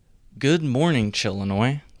Good morning,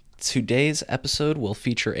 Chillinois. Today's episode will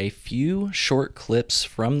feature a few short clips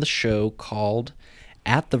from the show called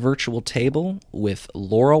At the Virtual Table with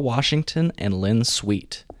Laura Washington and Lynn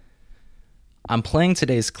Sweet. I'm playing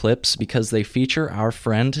today's clips because they feature our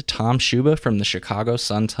friend Tom Schuba from the Chicago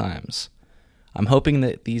Sun-Times. I'm hoping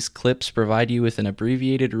that these clips provide you with an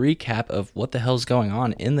abbreviated recap of what the hell's going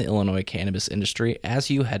on in the Illinois cannabis industry as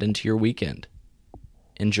you head into your weekend.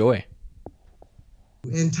 Enjoy.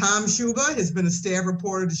 And Tom Schuba has been a staff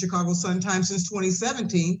reporter at the Chicago Sun-Times since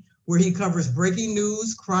 2017, where he covers breaking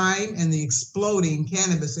news, crime, and the exploding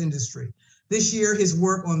cannabis industry. This year, his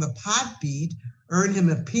work on the Pot Beat earned him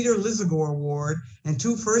a Peter Lisagor Award and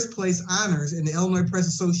 2 first-place honors in the Illinois Press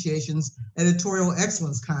Association's Editorial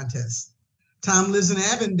Excellence Contest. Tom lives in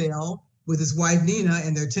Avondale with his wife, Nina,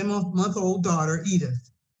 and their 10-month-old daughter, Edith.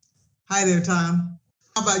 Hi there, Tom.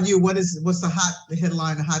 How about you? What's the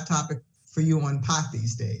headline, the hot topic for you on pot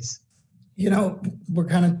these days? You know, we're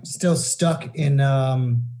kind of still stuck in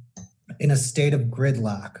a state of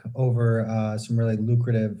gridlock over some really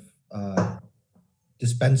lucrative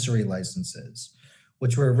dispensary licenses,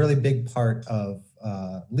 which were a really big part of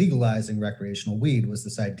legalizing recreational weed. Was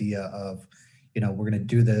this idea of, we're going to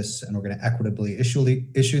do this and we're going to equitably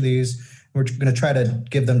issue these. We're going to try to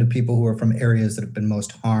give them to people who are from areas that have been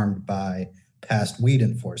most harmed by past weed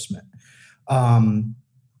enforcement.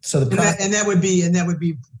 That would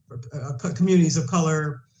be communities of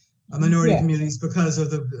color, minority communities, because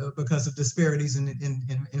of disparities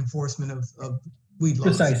in enforcement of weed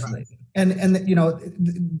laws. Precisely, and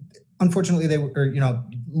unfortunately, they were,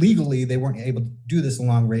 legally they weren't able to do this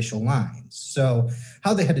along racial lines. So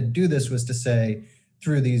how they had to do this was to say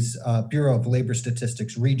through these Bureau of Labor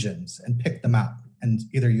Statistics regions and pick them out. And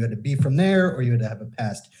either you had to be from there or you had to have a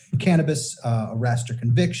past cannabis arrest or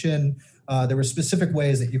conviction. There were specific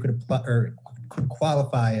ways that you could apply or could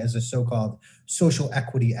qualify as a so-called social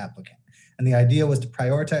equity applicant. And the idea was to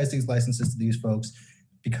prioritize these licenses to these folks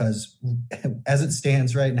because as it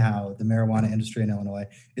stands right now, the marijuana industry in Illinois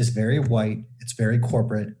is very white, it's very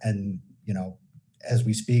corporate, and, as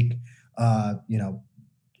we speak,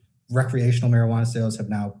 recreational marijuana sales have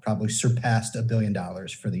now probably surpassed $1 billion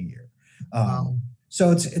for the year. Wow.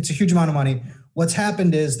 So it's a huge amount of money. What's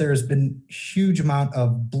happened is there's been huge amount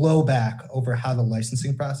of blowback over how the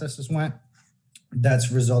licensing processes went. That's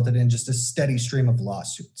resulted in just a steady stream of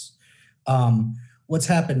lawsuits. What's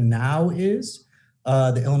happened now is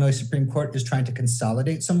the Illinois Supreme Court is trying to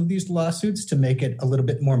consolidate some of these lawsuits to make it a little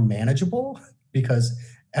bit more manageable because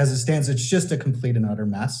as it stands, it's just a complete and utter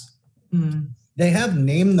mess. Mm. They have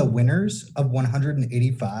named the winners of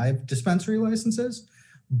 185 dispensary licenses,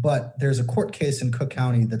 but there's a court case in Cook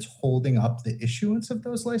County that's holding up the issuance of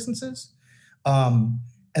those licenses. And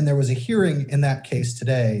there was a hearing in that case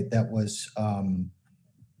today that was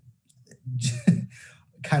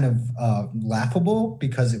kind of laughable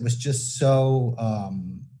because it was just so,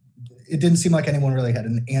 it didn't seem like anyone really had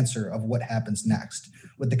an answer of what happens next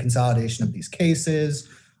with the consolidation of these cases.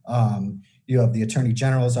 You have the Attorney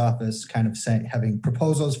General's office kind of having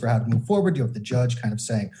proposals for how to move forward. You have the judge kind of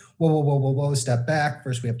saying, whoa, step back.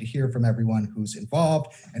 First, we have to hear from everyone who's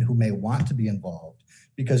involved and who may want to be involved.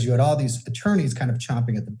 Because you had all these attorneys kind of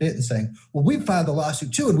chomping at the bit and saying, well, we filed the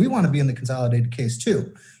lawsuit too, and we want to be in the consolidated case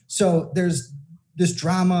too. So there's this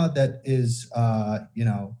drama that is,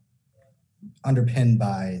 underpinned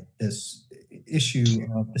by this issue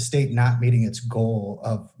of the state not meeting its goal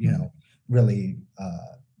of, really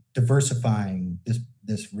diversifying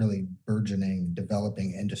this really burgeoning,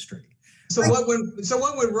 developing industry. So what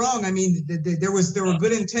went wrong? I mean, there were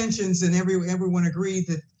good intentions, and everyone agreed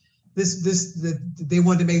that that they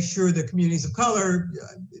wanted to make sure the communities of color,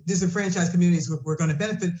 disenfranchised communities, were going to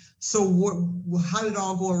benefit. So how did it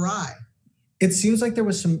all go awry? It seems like there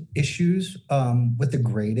was some issues with the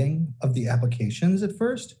grading of the applications at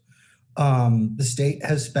first. The state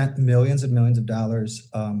has spent millions and millions of dollars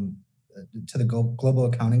to the global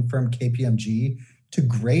accounting firm KPMG to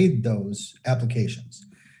grade those applications.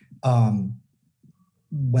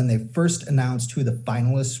 When they first announced who the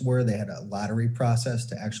finalists were, they had a lottery process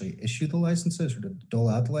to actually issue the licenses or to dole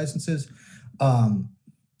out the licenses.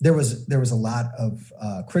 There was a lot of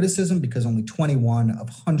criticism because only 21 of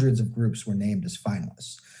hundreds of groups were named as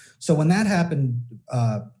finalists. So when that happened,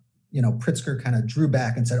 Pritzker kind of drew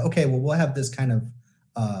back and said, okay, well, we'll have this kind of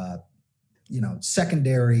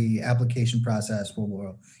secondary application process where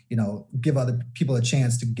we'll, give other people a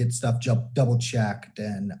chance to get stuff double checked.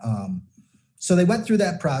 And so they went through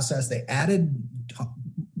that process. They added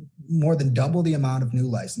more than double the amount of new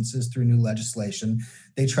licenses through new legislation.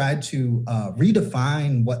 They tried to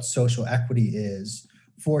redefine what social equity is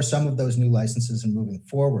for some of those new licenses and moving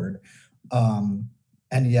forward.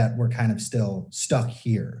 And yet we're kind of still stuck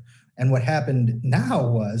here. And what happened now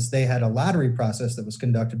was they had a lottery process that was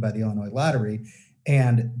conducted by the Illinois Lottery,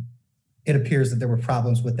 and it appears that there were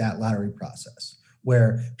problems with that lottery process,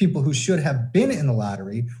 where people who should have been in the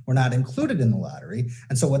lottery were not included in the lottery.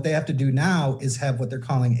 And so what they have to do now is have what they're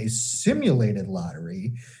calling a simulated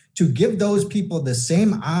lottery to give those people the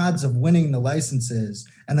same odds of winning the licenses,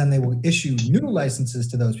 and then they will issue new licenses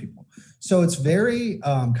to those people. So it's very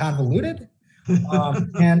convoluted,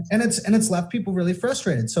 and it's left people really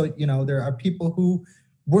frustrated. So, you know, there are people who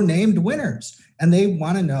were named winners, and they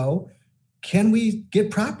want to know, can we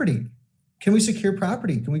get property? Can we secure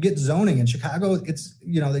property? Can we get zoning? In Chicago, it's,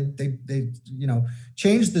 you know, they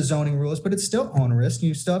changed the zoning rules, but it's still onerous.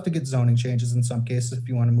 You still have to get zoning changes in some cases if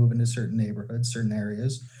you want to move into certain neighborhoods, certain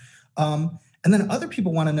areas. And then other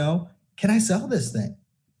people want to know, can I sell this thing?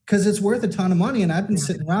 Because it's worth a ton of money, and I've been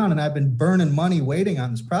sitting around and I've been burning money waiting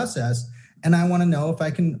on this process, and I want to know if I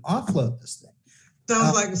can offload this thing.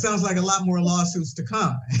 Sounds like a lot more lawsuits to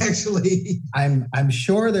come, actually. I'm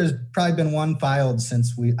sure there's probably been one filed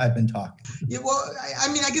since I've been talking. Yeah, well, I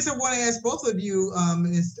mean, I guess I want to ask both of you,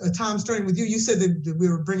 Tom, starting with you. You said that we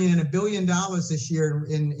were bringing in $1 billion this year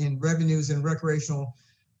in revenues and recreational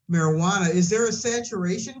marijuana. Is there a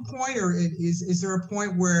saturation point, or is there a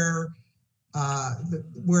point where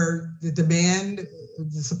the demand,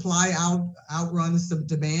 the supply outruns the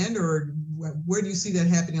demand, or where do you see that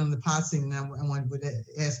happening on the pot scene? And I would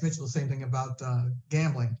ask Mitchell the same thing about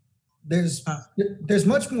gambling. There's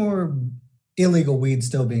much more illegal weed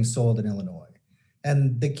still being sold in Illinois.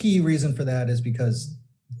 And the key reason for that is because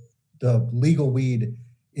the legal weed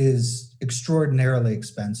is extraordinarily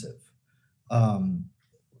expensive.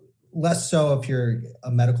 Less so if you're a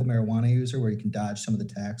medical marijuana user where you can dodge some of the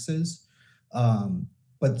taxes.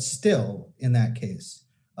 But still, in that case,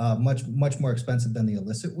 much more expensive than the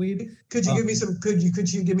illicit weed. Could you give me some? Could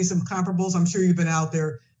you give me some comparables? I'm sure you've been out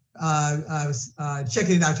there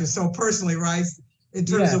checking it out yourself personally, right? In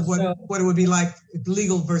terms of what it would be like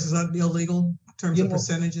legal versus illegal, in terms of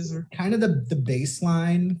percentages, or kind of the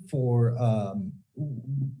baseline for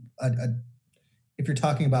if you're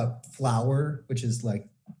talking about flower, which is like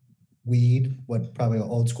weed, what probably an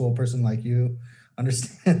old school person like you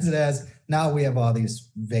understands it as. Now we have all these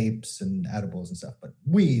vapes and edibles and stuff, but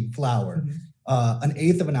weed, flower, an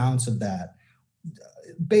eighth of an ounce of that.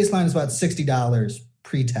 Baseline is about $60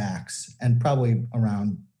 pre-tax, and probably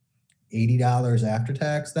around $80 after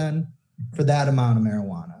tax then for that amount of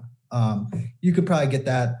marijuana. You could probably get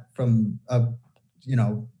that from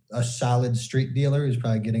a solid street dealer who's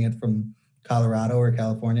probably getting it from Colorado or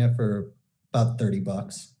California for about $30,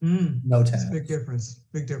 no tax. Big difference.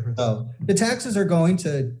 So the taxes are going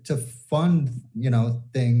to fund,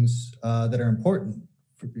 things that are important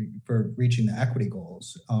for reaching the equity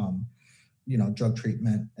goals, drug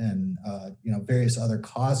treatment and, various other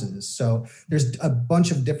causes. So there's a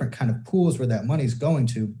bunch of different kind of pools where that money's going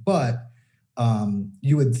to, but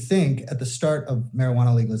you would think at the start of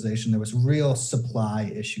marijuana legalization, there was real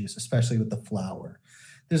supply issues, especially with the flower.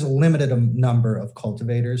 There's a limited number of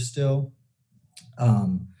cultivators still.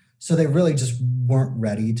 So they really just weren't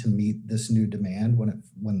ready to meet this new demand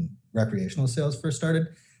when recreational sales first started.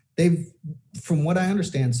 From what I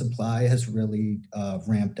understand, supply has really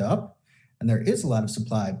ramped up, and there is a lot of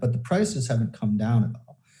supply, but the prices haven't come down at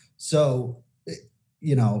all. So,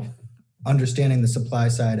 understanding the supply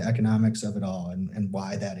side economics of it all and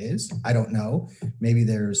why that is, I don't know. Maybe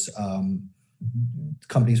there's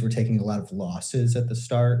companies were taking a lot of losses at the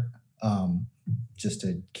start, just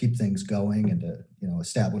to keep things going and to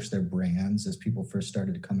establish their brands as people first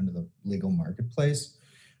started to come into the legal marketplace.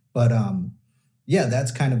 But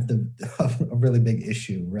that's kind of a really big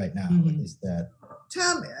issue right now. Is that,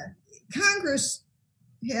 Tom, Congress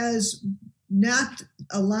has not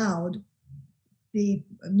allowed the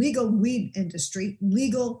legal weed industry,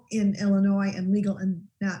 legal in Illinois and legal in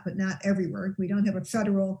but not everywhere. We don't have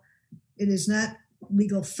it is not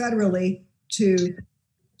legal federally to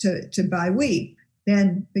buy weed.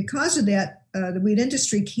 Then because of that, the weed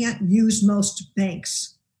industry can't use most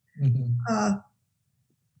banks.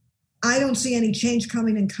 I don't see any change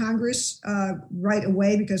coming in Congress right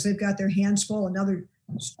away because they've got their hands full. Another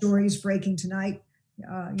story is breaking tonight,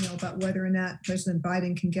 about whether or not President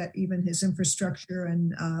Biden can get even his infrastructure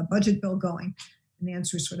and budget bill going. And the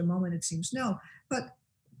answer is, for the moment, it seems no. But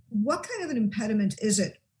what kind of an impediment is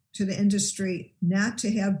it to the industry not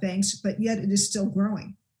to have banks, but yet it is still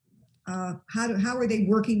growing? How are they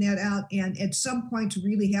working that out? And at some point, to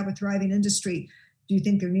really have a thriving industry, do you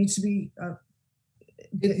think there needs to be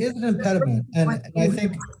it is an impediment, and I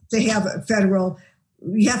think to have a federal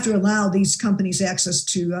we have to allow these companies access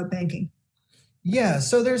to banking. Yeah,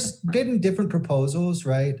 so there's been different proposals,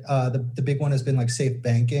 right? The big one has been like safe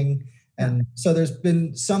banking. And so there's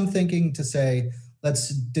been some thinking to say, let's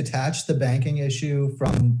detach the banking issue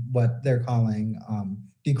from what they're calling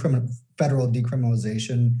federal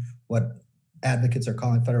decriminalization, what advocates are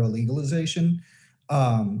calling federal legalization.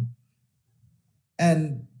 And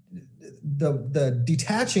the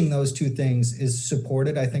detaching those two things is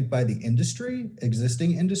supported, I think, by the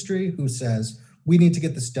existing industry, who says, we need to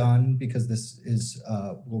get this done because this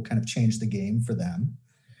will kind of change the game for them.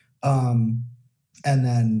 And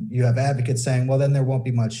then you have advocates saying, well, then there won't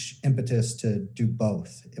be much impetus to do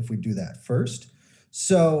both if we do that first.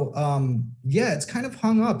 So it's kind of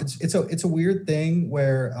hung up. It's a weird thing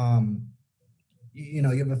where you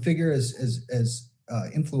have a figure as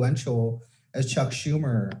influential as Chuck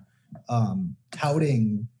Schumer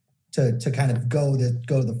touting to kind of go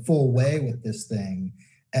the full way with this thing.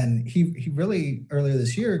 And he really earlier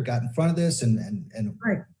this year got in front of this and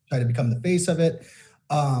tried to become the face of it.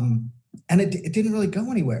 And it didn't really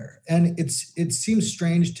go anywhere. And it seems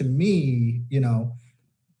strange to me,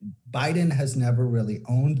 Biden has never really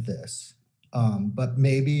owned this. But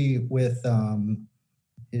maybe with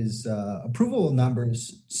his approval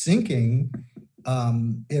numbers sinking,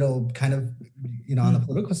 it'll kind of, on the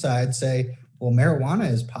political side say, well, marijuana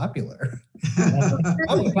is popular.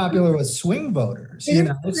 Probably popular with swing voters,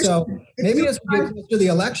 So maybe as we get to the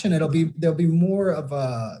election, there'll be more of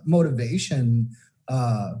a motivation,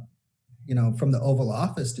 from the Oval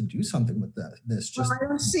Office to do something with this. I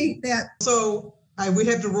don't see that. So we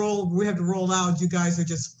have to roll out. You guys are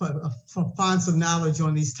just fonts of knowledge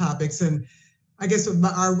on these topics, and I guess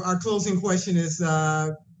our closing question is,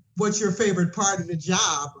 what's your favorite part of the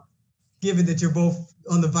job? Given that you're both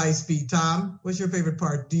on the vice beat, Tom, what's your favorite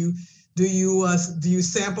part? Do you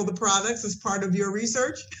sample the products as part of your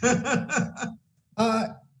research?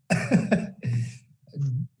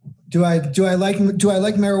 Do I like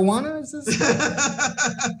marijuana? Is this?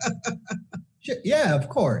 Yeah, of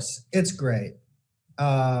course, it's great.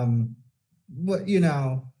 I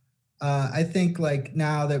think like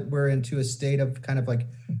now that we're into a state of kind of like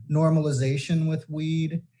normalization with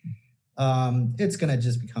weed, it's gonna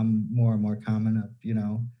just become more and more common.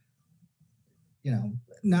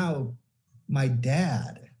 Now my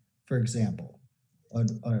dad, for example,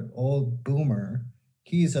 an old boomer,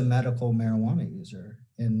 he's a medical marijuana user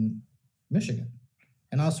in Michigan,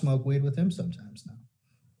 and I'll smoke weed with him sometimes now.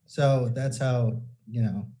 So that's how,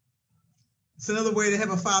 It's another way to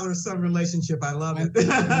have a father-son relationship. I love it. They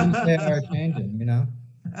are changing,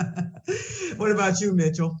 What about you,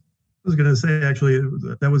 Mitchell? I was going to say, actually,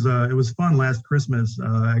 it was fun last Christmas.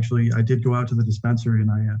 Actually, I did go out to the dispensary,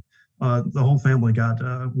 and the whole family got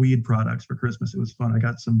weed products for Christmas. It was fun. I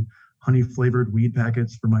got some honey flavored weed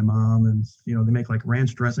packets for my mom, and they make like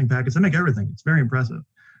ranch dressing packets. They make everything. It's very impressive.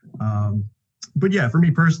 But yeah, for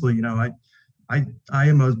me personally, I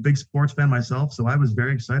am a big sports fan myself, so I was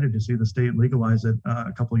very excited to see the state legalize it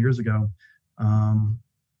a couple of years ago.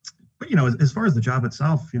 But as far as the job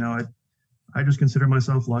itself, I just consider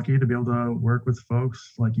myself lucky to be able to work with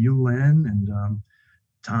folks like you, Lynn, and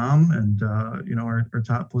Tom, and our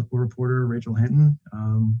top political reporter, Rachel Hinton.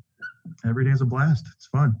 Every day is a blast. It's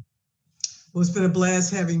fun. Well, it's been a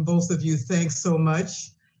blast having both of you. Thanks so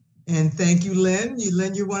much. And thank you, Lynn.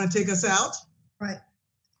 You want to take us out? Right.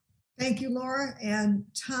 Thank you, Laura, and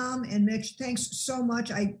Tom and Mitch. Thanks so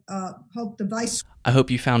much. I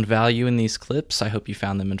hope you found value in these clips. I hope you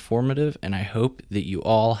found them informative, and I hope that you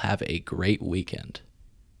all have a great weekend.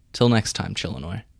 Till next time, Chillinois.